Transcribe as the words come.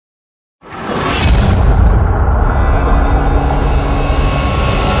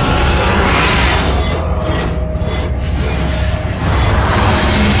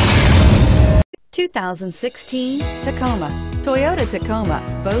2016 Tacoma. Toyota Tacoma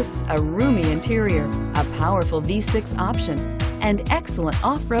boasts a roomy interior, a powerful V6 option, and excellent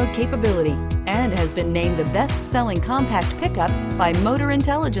off-road capability, and has been named the best-selling compact pickup by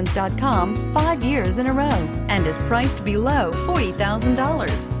MotorIntelligence.com 5 years in a row, and is priced below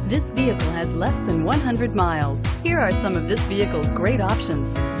 $40,000. This vehicle has less than 100 miles. Here are some of this vehicle's great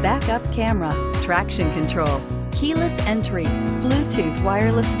options: backup camera, traction control, keyless entry, Bluetooth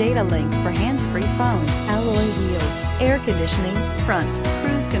wireless data link for hands-free phone, alloy wheels, air conditioning, front,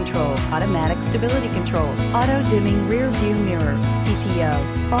 cruise control, automatic stability control, auto-dimming rear view mirror, PPO,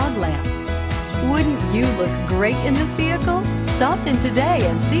 fog lamps. Wouldn't you look great in this vehicle? Stop in today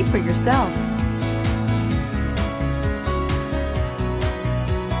and see for yourself.